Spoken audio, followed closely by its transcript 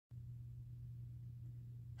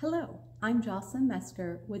Hello, I'm Jocelyn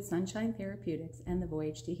Metzger with Sunshine Therapeutics and the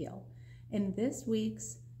Voyage to Heal. In this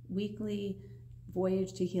week's weekly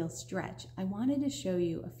Voyage to Heal stretch, I wanted to show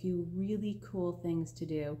you a few really cool things to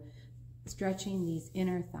do stretching these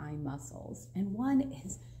inner thigh muscles. And one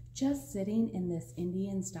is just sitting in this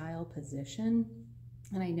Indian style position.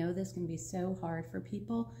 And I know this can be so hard for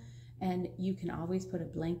people, and you can always put a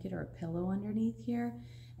blanket or a pillow underneath here.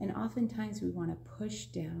 And oftentimes we want to push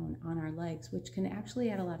down on our legs, which can actually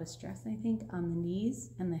add a lot of stress, I think, on the knees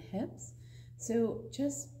and the hips. So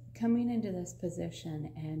just coming into this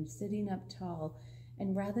position and sitting up tall,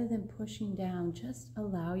 and rather than pushing down, just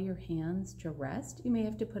allow your hands to rest. You may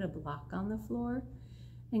have to put a block on the floor,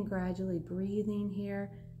 and gradually breathing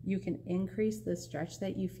here. You can increase the stretch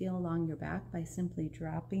that you feel along your back by simply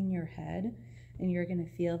dropping your head, and you're going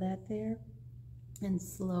to feel that there. And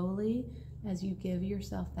slowly, as you give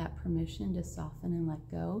yourself that permission to soften and let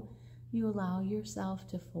go, you allow yourself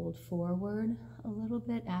to fold forward a little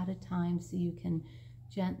bit at a time so you can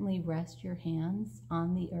gently rest your hands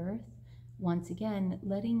on the earth. Once again,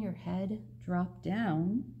 letting your head drop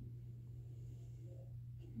down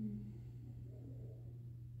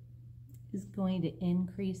is going to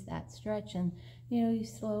increase that stretch. And you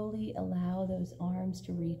slowly allow those arms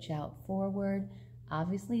to reach out forward.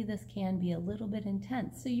 Obviously, this can be a little bit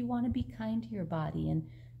intense, so you want to be kind to your body, and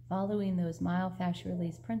following those myofascial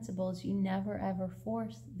release principles, you never ever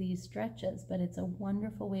force these stretches, but it's a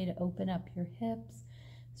wonderful way to open up your hips,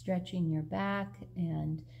 stretching your back,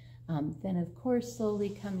 and then of course slowly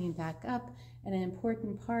coming back up. And an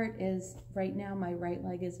important part is right now my right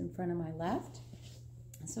leg is in front of my left,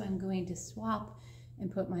 so I'm going to swap and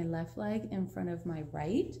put my left leg in front of my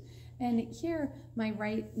right. And here, my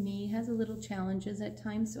right knee has a little challenges at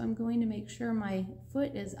times, so I'm going to make sure my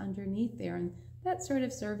foot is underneath there, and that's sort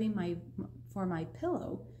of serving for my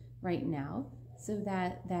pillow right now, so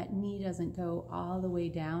that that knee doesn't go all the way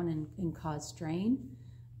down and cause strain,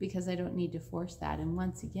 because I don't need to force that. And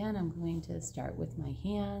once again, I'm going to start with my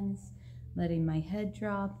hands, letting my head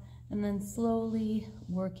drop, and then slowly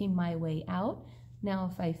working my way out. Now,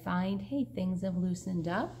 if I find, hey, things have loosened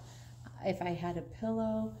up, if I had a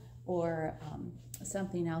pillow or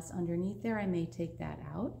something else underneath there, I may take that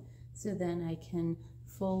out, so then I can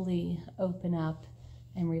fully open up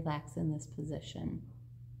and relax in this position.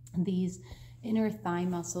 These inner thigh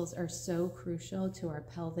muscles are so crucial to our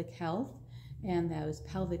pelvic health, and those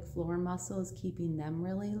pelvic floor muscles, keeping them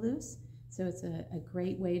really loose. So it's a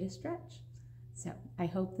great way to stretch. So I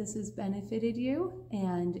hope this has benefited you,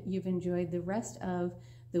 and you've enjoyed the rest of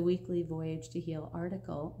the weekly Voyage to Heal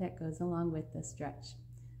article that goes along with the stretch.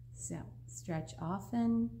 So stretch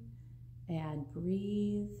often and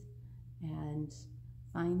breathe and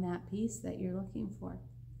find that peace that you're looking for.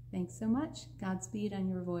 Thanks so much. Godspeed on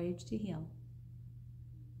your voyage to heal.